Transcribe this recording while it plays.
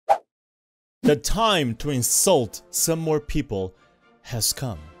The time to insult some more people has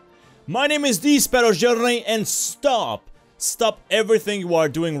come. My name is TheSparrowsJourney, and stop everything you are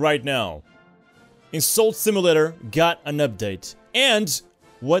doing right now. Insult Simulator got an update. And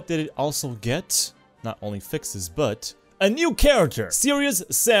what did it also get? Not only fixes, but a new character. Serious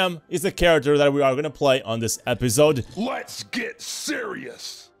Sam is the character that we are gonna play on this episode. Let's get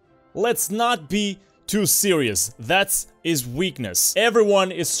serious. Let's not be too serious. That's his weakness.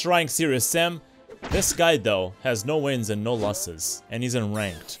 Everyone is trying Serious Sam. This guy, though, has no wins and no losses, and he's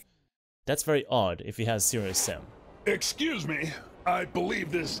unranked. That's very odd if he has Serious Sam. Excuse me, I believe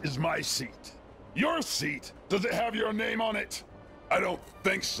this is my seat. Your seat? Does it have your name on it? I don't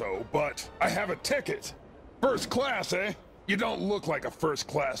think so, but I have a ticket. First class, eh? You don't look like a first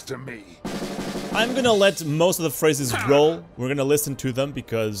class to me. I'm gonna let most of the phrases roll. We're gonna listen to them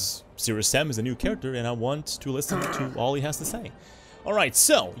because Serious Sam is a new character and I want to listen to all he has to say. Alright,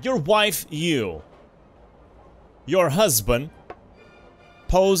 so, your wife, you. Your husband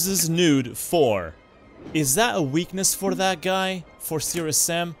poses nude for. Is that a weakness for that guy? For Serious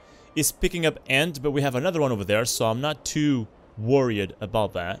Sam? Is picking up end, but we have another one over there, so I'm not too worried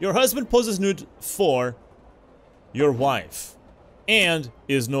about that. Your husband poses nude for your wife and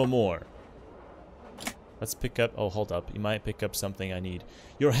is no more. Let's pick up, oh hold up, you might pick up something I need.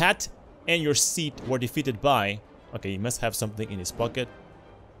 Your hat and your seat were defeated by, okay, he must have something in his pocket.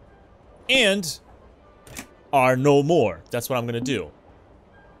 And are no more. That's what I'm gonna do.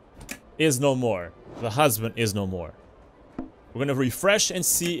 Is no more. The husband is no more. We're gonna refresh and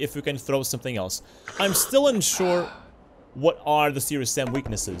see if we can throw something else. I'm still unsure what are the Serious Sam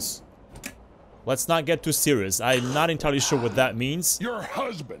weaknesses. Let's not get too serious. I'm not entirely sure what that means. Your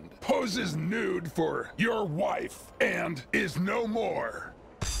husband poses nude for your wife and is no more.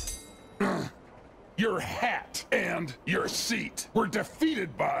 Your hat and your seat were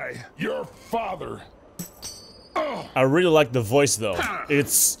defeated by your father. I really like the voice though.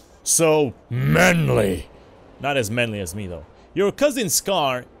 It's so manly. Not as manly as me though. Your cousin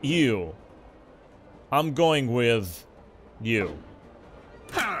Scar, you. I'm going with you.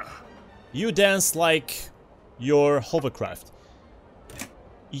 You dance like your hovercraft.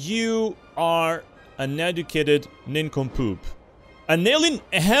 You are an educated nincompoop. An alien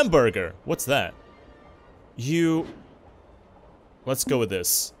hamburger. What's that? You... Let's go with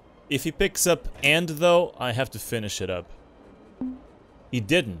this. If he picks up and though, I have to finish it up. He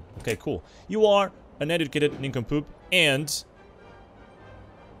didn't. Okay, cool. You are an educated nincompoop and...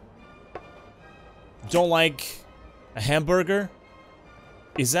 don't like a hamburger?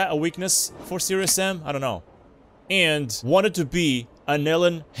 Is that a weakness for Serious Sam? I don't know. And wanted to be an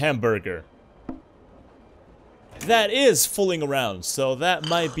alien hamburger. That is fooling around, so that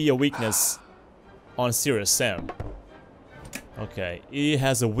might be a weakness on Serious Sam. Okay, he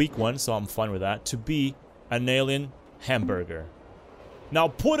has a weak one, so I'm fine with that. To be an alien hamburger. Now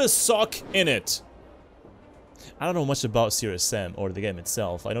put a sock in it. I don't know much about Serious Sam or the game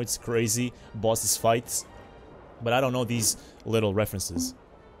itself. I know it's crazy, bosses fights, but I don't know these little references.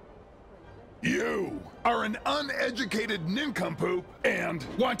 You are an uneducated nincompoop and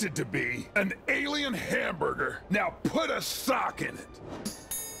wanted to be an alien hamburger. Now put a sock in it.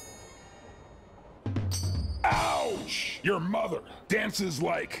 Ouch! Your mother dances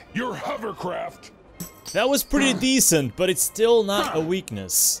like your hovercraft. That was pretty decent, but it's still not a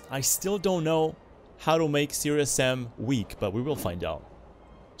weakness. I still don't know how to make Serious Sam weak, but we will find out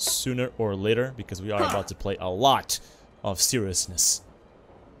sooner or later because we are about to play a lot of seriousness.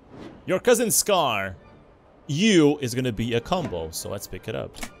 Your cousin Scar, you is gonna be a combo, so let's pick it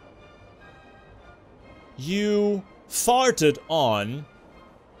up. You farted on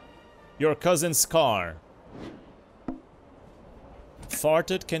your cousin Scar.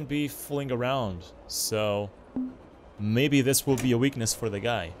 Farted can be fooling around, so maybe this will be a weakness for the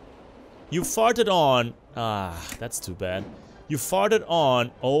guy. You farted on... ah, that's too bad. You farted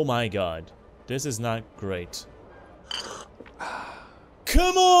on... oh my god. This is not great.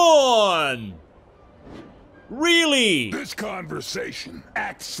 Come on! Really? This conversation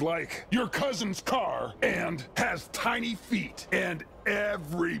acts like your cousin's car and has tiny feet, and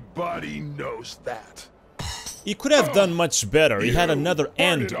everybody knows that. He could have done much better. He had another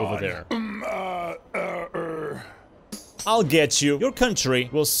end over there. I'll get you. Your country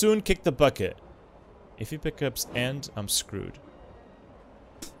will soon kick the bucket. If he picks up end, I'm screwed.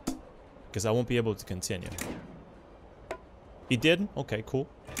 Because I won't be able to continue. He did? Okay, cool.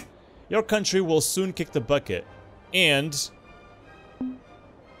 Your country will soon kick the bucket. And...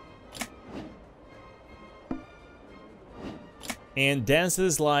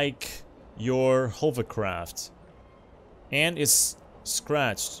 dances like your hovercraft. And is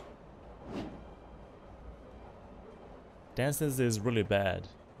scratched. Dances is really bad.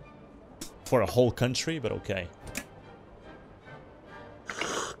 For a whole country, but okay.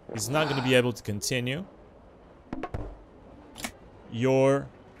 He's not going to be able to continue. Your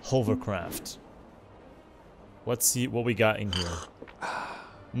hovercraft. Let's see what we got in here.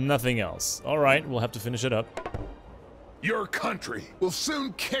 Nothing else. Alright, we'll have to finish it up. Your country will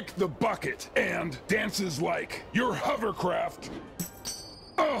soon kick the bucket, and dances like your hovercraft.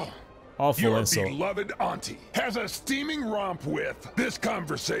 Oh, Awful your insult. beloved auntie has a steaming romp with this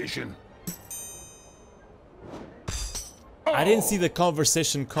conversation. I didn't see the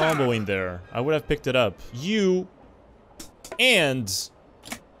conversation combo in there. I would have picked it up. You and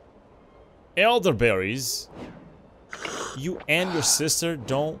elderberries. You and your sister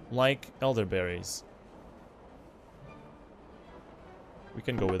don't like elderberries. We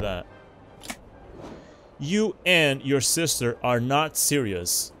can go with that. You and your sister are not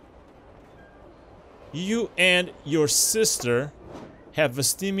serious. You and your sister have a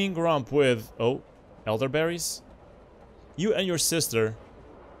steaming romp with... Oh, elderberries? You and your sister...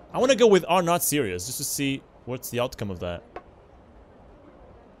 I want to go with are not serious, just to see what's the outcome of that.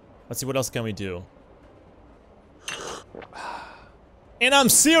 Let's see, what else can we do? And I'm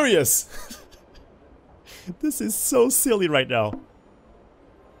serious! This is so silly right now.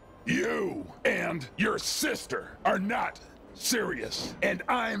 You and your sister are not serious, and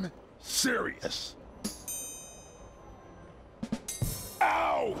I'm serious.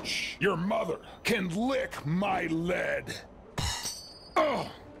 Ouch! Your mother can lick my lead. Oh.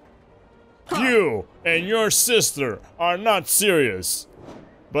 You and your sister are not serious,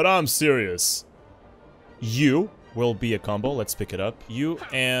 but I'm serious. You will be a combo. Let's pick it up. You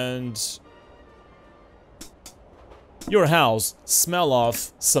and your house smell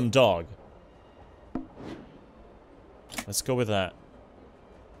off some dog. Let's go with that.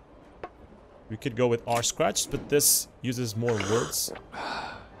 We could go with R scratch, but this uses more words.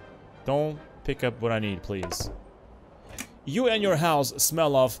 Don't pick up what I need, please. You and your house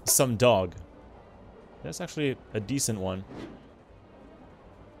smell off some dog. That's actually a decent one.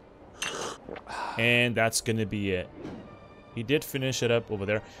 And that's gonna be it. He did finish it up over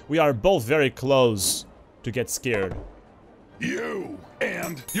there. We are both very close to get scared. You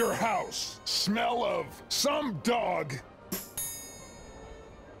and your house smell of some dog.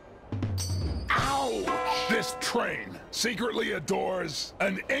 Ouch! This train secretly adores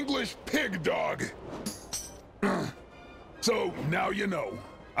an English pig dog. So now you know,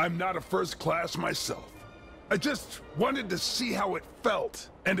 I'm not a first class myself. I just wanted to see how it felt,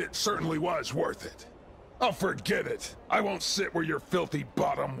 and it certainly was worth it. Oh, forget it. I won't sit where your filthy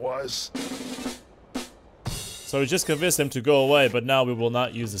bottom was. So we just convinced him to go away, but now we will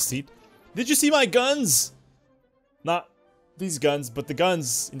not use the seat. Did you see my guns? Not these guns, but the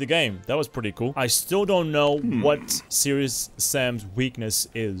guns in the game. That was pretty cool. I still don't know what Serious Sam's weakness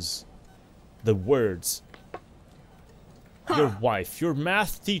is. The words. Your wife, your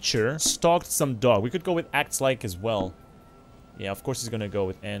math teacher, stalked some dog. We could go with acts like as well. Yeah, of course he's gonna go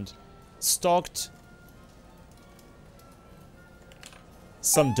with and. Stalked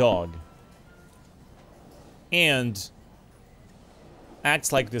some dog. And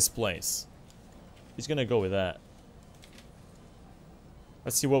acts like this place. He's gonna go with that.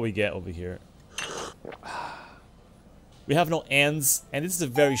 Let's see what we get over here. We have no ands, and this is a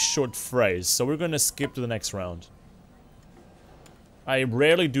very short phrase, so we're gonna skip to the next round. I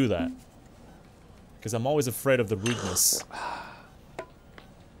rarely do that, because I'm always afraid of the rudeness.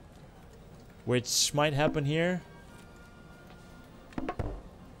 Which might happen here.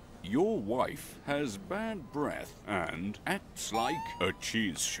 Your wife has bad breath and acts like a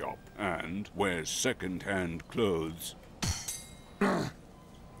cheese shop and wears second-hand clothes.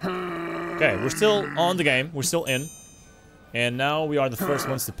 Okay, we're still on the game. We're still in. And now we are the first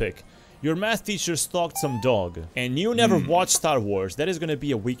ones to pick. Your math teacher stalked some dog. And you never watched Star Wars. That is going to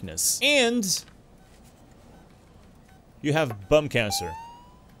be a weakness. And you have bum cancer.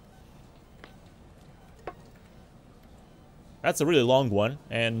 That's a really long one.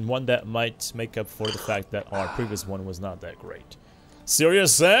 And one that might make up for the fact that our previous one was not that great.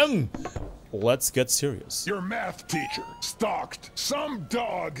 Serious Sam? Let's get serious. Your math teacher stalked some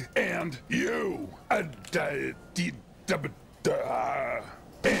dog, and you and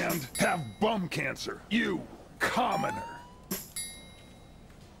have bum cancer. You commoner.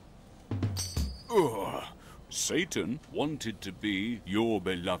 Ugh. Satan wanted to be your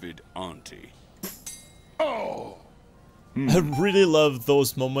beloved auntie. Oh. I really love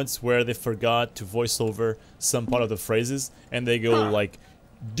those moments where they forgot to voice over some part of the phrases and they go like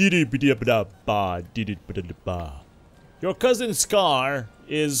didi bidi ba didi bidi ba. Your cousin's car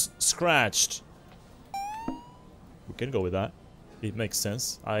is scratched. We can go with that. It makes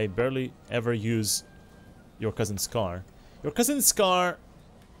sense. I barely ever use your cousin's car. Your cousin's car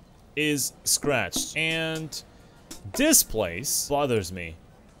is scratched. And this place bothers me.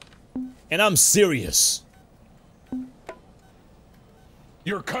 And I'm serious.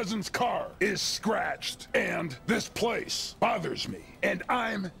 Your cousin's car is scratched, and this place bothers me, and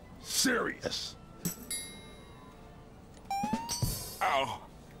I'm serious. Ow.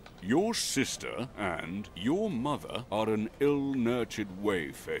 Your sister and your mother are an ill-nurtured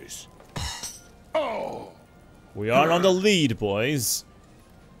wayface. Oh! We are on the lead, boys.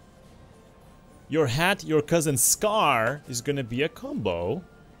 Your hat, your cousin's scar is gonna be a combo.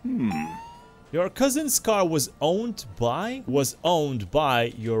 Your cousin's car was owned by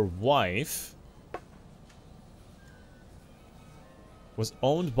your wife. Was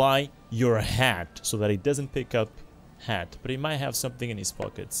owned by your hat, so that he doesn't pick up hat, but he might have something in his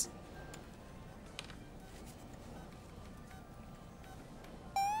pockets.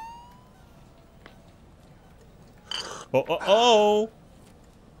 Oh.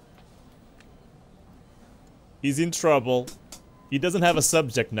 He's in trouble. He doesn't have a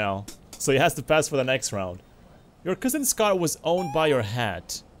subject now, so he has to pass for the next round. Your cousin's car was owned by your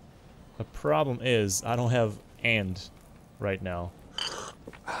hat. The problem is, I don't have "and" right now.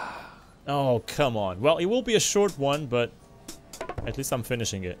 Oh, come on. Well, it will be a short one, but at least I'm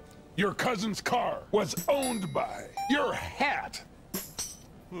finishing it. Your cousin's car was owned by your hat.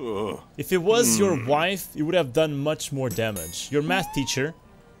 If it was your wife, it would have done much more damage. Your math teacher.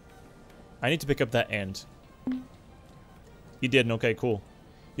 I need to pick up that "and." You didn't. Okay, cool.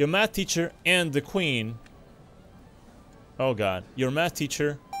 Your math teacher and the queen. Oh god. Your math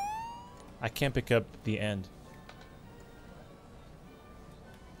teacher. I can't pick up the "and."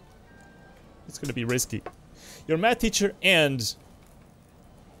 It's gonna be risky. Your math teacher and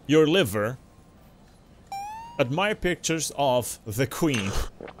your liver admire pictures of the queen.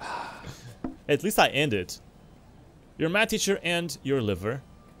 At least I end it. Your math teacher and your liver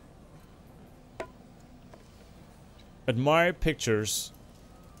admire pictures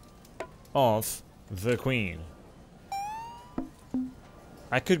of the queen.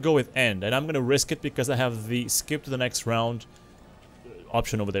 I could go with "and," and I'm gonna risk it because I have the skip to the next round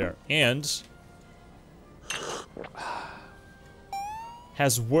option over there. And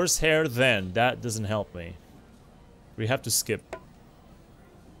has worse hair than. That doesn't help me. We have to skip.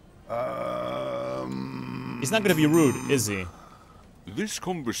 He's not gonna be rude, is he? This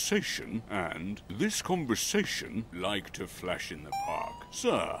conversation and this conversation like to flash in the park,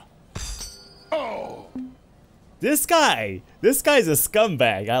 sir. Oh! This guy's a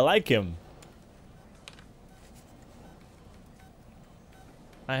scumbag. I like him.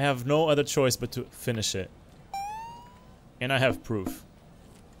 I have no other choice but to finish it. And I have proof.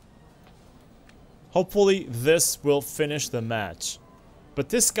 Hopefully this will finish the match. But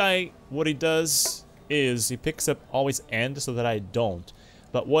this guy, what he does is he picks up always "and" so that I don't.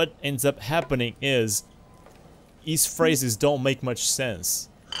 But what ends up happening is these phrases don't make much sense.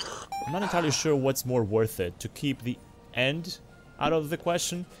 I'm not entirely sure what's more worth it, to keep the "and" out of the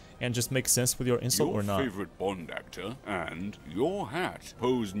question and just make sense with your insult or not. Your favorite Bond actor and your hat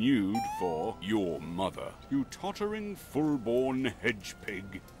pose nude for your mother, you tottering full-born hedge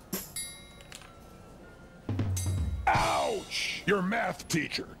pig. Ouch! Your math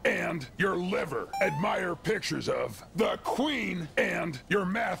teacher and your liver admire pictures of the queen, and your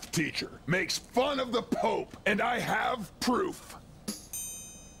math teacher makes fun of the Pope, and I have proof.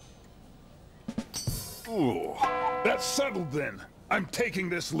 Ooh. That's settled then. I'm taking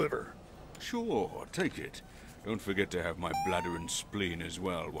this liver. Sure, take it. Don't forget to have my bladder and spleen as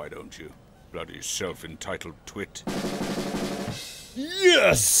well, why don't you? Bloody self-entitled twit.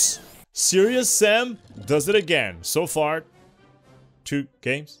 Yes! Serious Sam does it again. So far, 2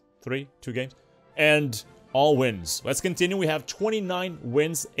 games, 2 games, and all wins. Let's continue. We have 29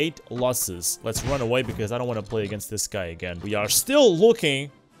 wins, 8 losses. Let's run away because I don't want to play against this guy again. We are still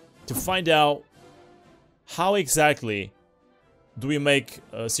looking to find out how exactly do we make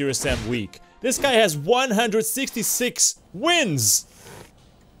Serious Sam weak. This guy has 166 wins!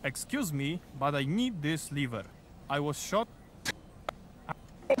 Excuse me, but I need this lever. I was shot.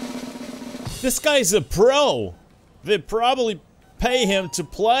 This guy's a pro! They probably pay him to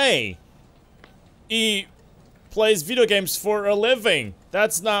play. He plays video games for a living.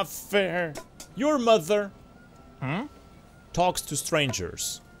 That's not fair. Your mother talks to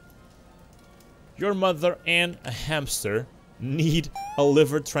strangers. Your mother and a hamster need a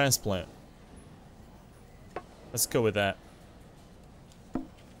liver transplant. Let's go with that.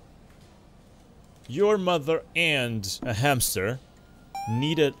 Your mother and a hamster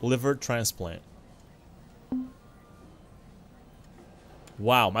needed liver transplant.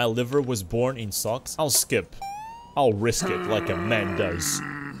 Wow, my liver was born in socks? I'll skip. I'll risk it like a man does.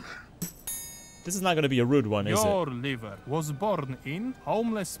 This is not gonna be a rude one, is it? Your liver was born in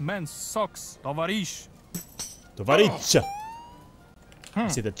homeless man's socks, tovarish. Tovaricha. I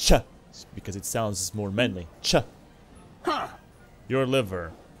say the cha because it sounds more manly. Cha. Your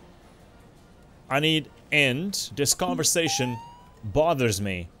liver. I need end. This conversation bothers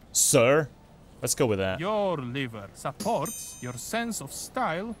me, sir. Let's go with that. Your liver supports your sense of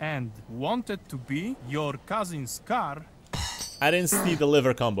style and wanted to be your cousin's car. I didn't see the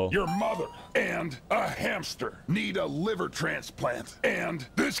liver combo. Your mother and a hamster need a liver transplant. And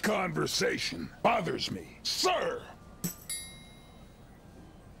this conversation bothers me, sir.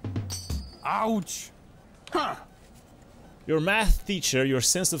 Ouch! Huh. Your math teacher, your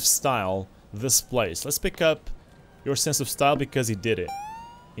sense of style, this place. Let's pick up your sense of style because he did it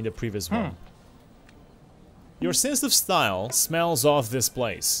in the previous one. Your sense of style smells off this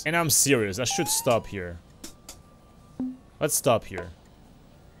place. And I'm serious, I should stop here. Let's stop here.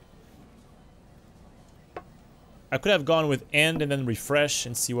 I could have gone with end and then refresh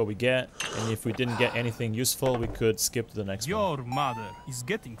and see what we get. And if we didn't get anything useful, we could skip to the next one. Your mother is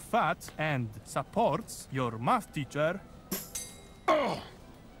getting fat and supports your math teacher. Oh,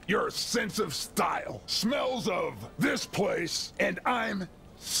 your sense of style smells of this place, and I'm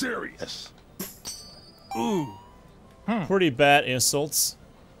serious. Ooh. Pretty bad insults.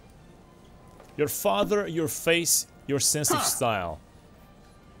 Your father, your face, your sense of style.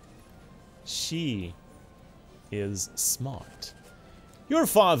 She is smart. Your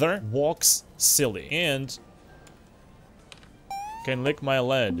father walks silly and can lick my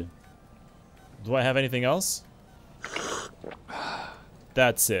lead. Do I have anything else?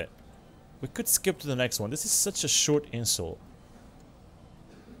 That's it. We could skip to the next one. This is such a short insult.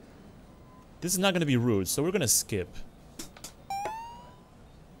 This is not going to be rude, so we're going to skip.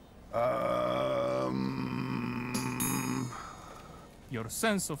 Your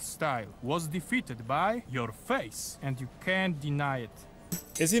sense of style was defeated by your face, and you can't deny it.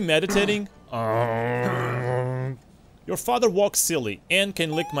 Is he meditating? Your father walks silly and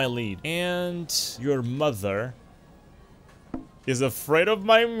can lick my lead. And your mother is afraid of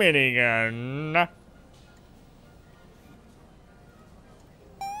my minigun.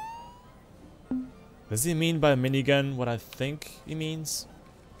 Does he mean by minigun what I think he means?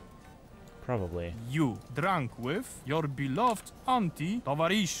 Probably. You drank with your beloved auntie,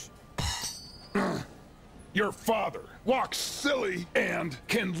 tovarish. Your father walks silly and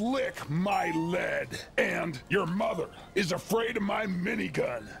can lick my lead. And your mother is afraid of my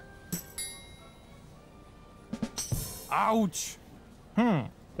minigun. Ouch!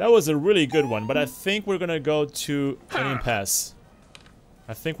 That was a really good one, but I think we're gonna go to an impasse.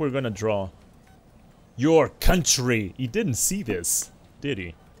 I think we're gonna draw. Your country! He didn't see this, did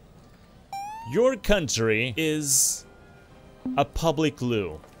he? Your country is a public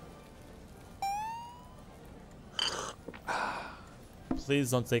loo.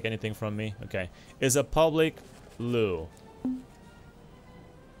 Please don't take anything from me. Okay. Is a public loo.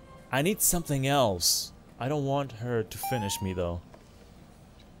 I need something else. I don't want her to finish me though.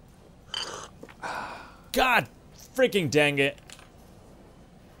 God freaking dang it.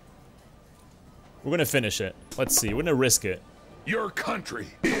 We're gonna finish it. Let's see. We're gonna risk it. Your country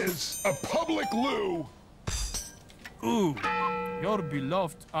is a public loo. Ooh! Your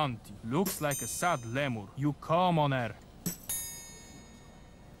beloved auntie looks like a sad lemur. You come on her.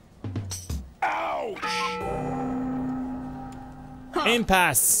 Ouch!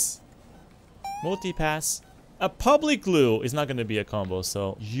 Impasse. Multipass. A public loo is not gonna be a combo,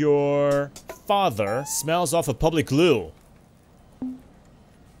 so your father smells off a public loo.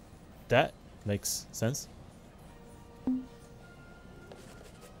 That makes sense.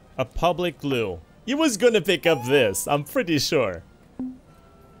 A public loo. He was gonna pick up this, I'm pretty sure.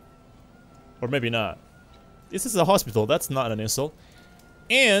 Or maybe not. This is a hospital, that's not an insult.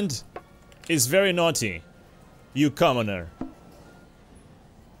 And is very naughty. You commoner.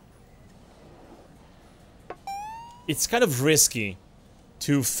 It's kind of risky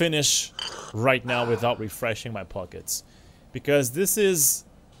to finish right now without refreshing my pockets. Because this is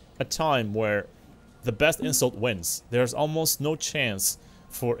a time where the best insult wins. There's almost no chance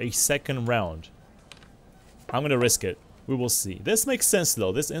for a second round. I'm gonna risk it. We will see. This makes sense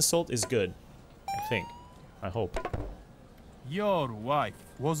though. This insult is good. I think. I hope. Your wife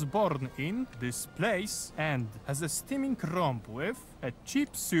was born in this place and has a steaming romp with a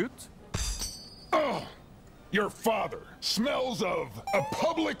cheap suit. Oh, Your father smells of a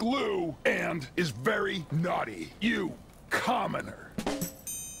public loo and is very naughty. You commoner.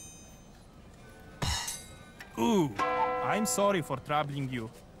 Ooh, I'm sorry for troubling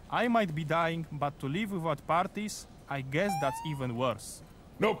you. I might be dying, but to live without parties, I guess that's even worse.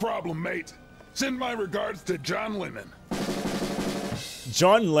 No problem, mate. Send my regards to John Lennon.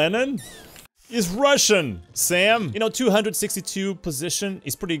 John Lennon is Russian, Sam. You know, 262 position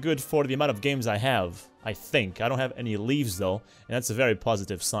is pretty good for the amount of games I have, I think. I don't have any leaves though, and that's a very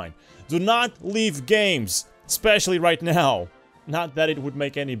positive sign. Do not leave games, especially right now. Not that it would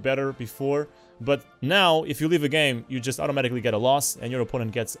make any better before, but now if you leave a game, you just automatically get a loss and your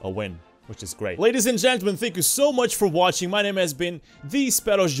opponent gets a win, which is great. Ladies and gentlemen, thank you so much for watching. My name has been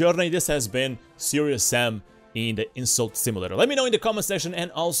TheSparrowsJourney. This has been Serious Sam in the Insult Simulator. Let me know in the comment section,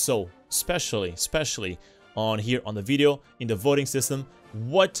 and also, especially on here on the video, in the voting system,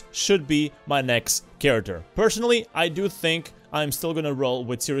 what should be my next character. Personally, I do think I'm still gonna roll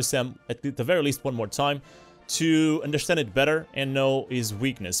with Serious Sam at the very least one more time to understand it better and know his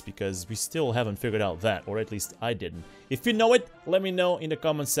weakness, because we still haven't figured out that, or at least I didn't. If you know it, let me know in the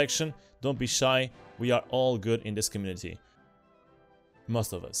comment section. Don't be shy. We are all good in this community.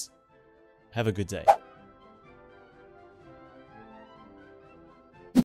 Most of us. Have a good day.